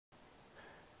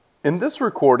In this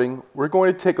recording, we're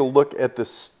going to take a look at the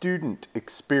student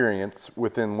experience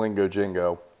within Lingo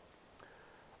Jingo.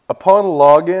 Upon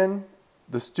login,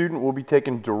 the student will be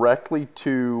taken directly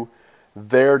to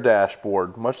their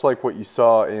dashboard, much like what you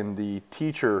saw in the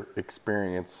teacher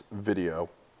experience video.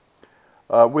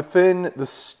 Within the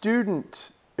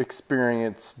student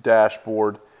experience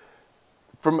dashboard,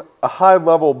 from a high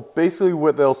level, basically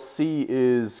what they'll see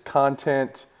is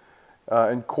content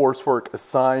and coursework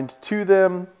assigned to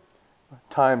them,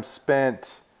 time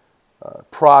spent,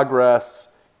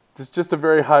 progress. It's just a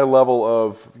very high level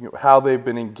of how they've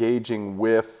been engaging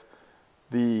with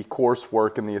the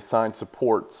coursework and the assigned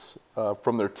supports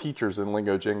from their teachers in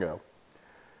Lingo Jingo.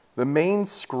 The main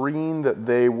screen that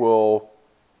they will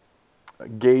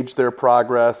gauge their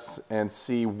progress and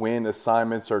see when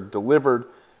assignments are delivered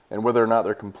and whether or not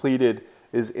they're completed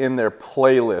is in their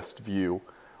playlist view,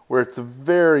 where it's a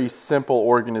very simple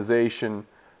organization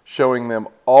showing them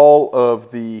all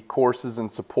of the courses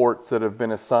and supports that have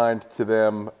been assigned to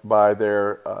them by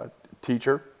their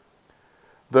teacher.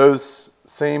 Those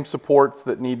same supports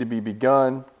that need to be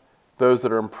begun, those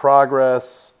that are in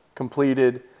progress,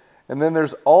 completed, and then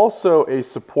there's also a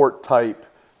support type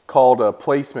called a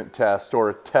placement test or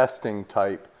a testing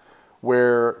type,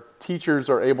 where teachers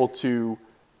are able to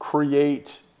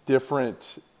create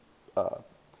different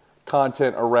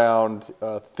content around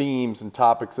themes and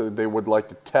topics that they would like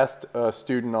to test a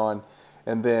student on,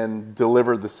 and then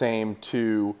deliver the same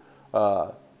to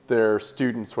their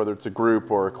students, whether it's a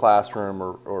group or a classroom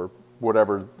or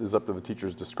whatever is up to the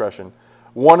teacher's discretion.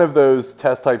 One of those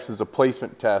test types is a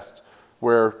placement test,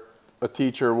 where a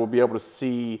teacher will be able to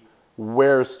see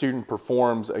where a student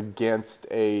performs against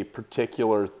a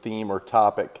particular theme or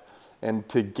topic, and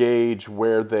to gauge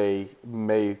where they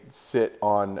may sit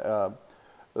on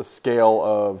a scale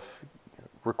of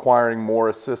requiring more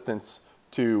assistance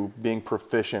to being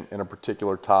proficient in a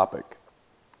particular topic.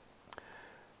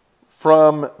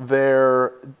 From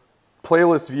their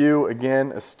playlist view,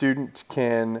 again, a student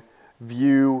can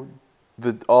view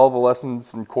all the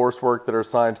lessons and coursework that are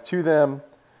assigned to them.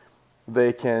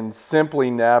 They can simply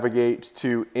navigate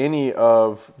to any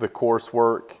of the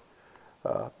coursework.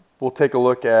 We'll take a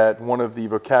look at one of the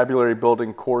vocabulary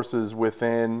building courses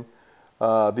within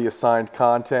the assigned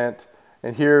content,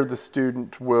 and here the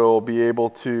student will be able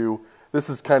to,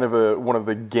 this is kind of one of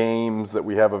the games that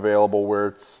we have available, where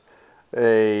it's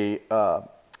a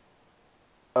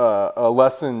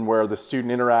lesson where the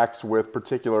student interacts with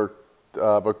particular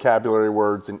vocabulary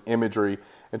words and imagery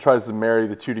and tries to marry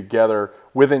the two together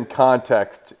within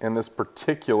context in this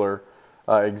particular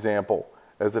example,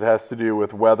 as it has to do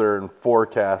with weather and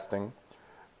forecasting.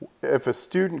 If a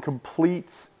student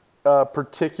completes a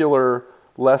particular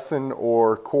lesson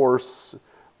or course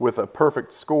with a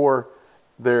perfect score,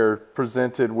 they're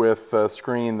presented with a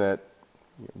screen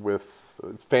with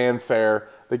fanfare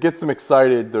that gets them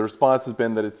excited. The response has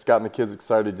been that it's gotten the kids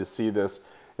excited to see this,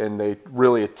 and they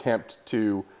really attempt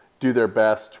to do their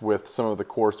best with some of the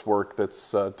coursework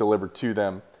that's delivered to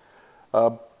them.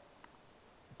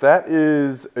 That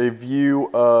is a view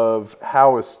of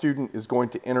how a student is going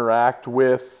to interact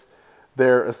with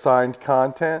their assigned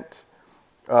content.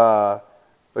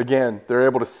 Again, they're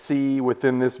able to see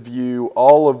within this view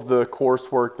all of the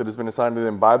coursework that has been assigned to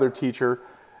them by their teacher.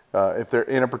 If they're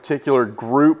in a particular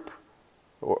group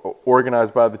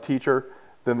organized by the teacher,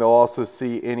 then they'll also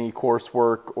see any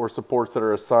coursework or supports that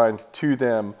are assigned to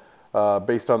them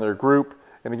based on their group.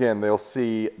 And again, they'll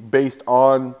see, based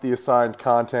on the assigned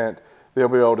content, they'll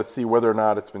be able to see whether or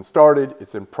not it's been started,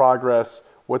 it's in progress,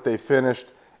 what they finished,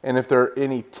 and if there are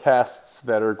any tests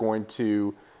that are going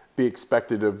to be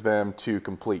expected of them to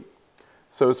complete.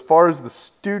 So as far as the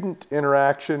student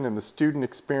interaction and the student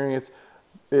experience,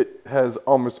 it has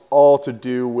almost all to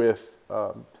do with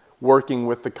working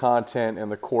with the content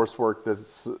and the coursework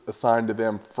that's assigned to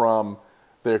them from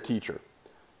their teacher.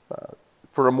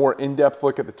 For a more in-depth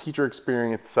look at the teacher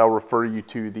experience, I'll refer you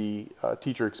to the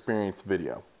teacher experience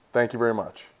video. Thank you very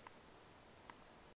much.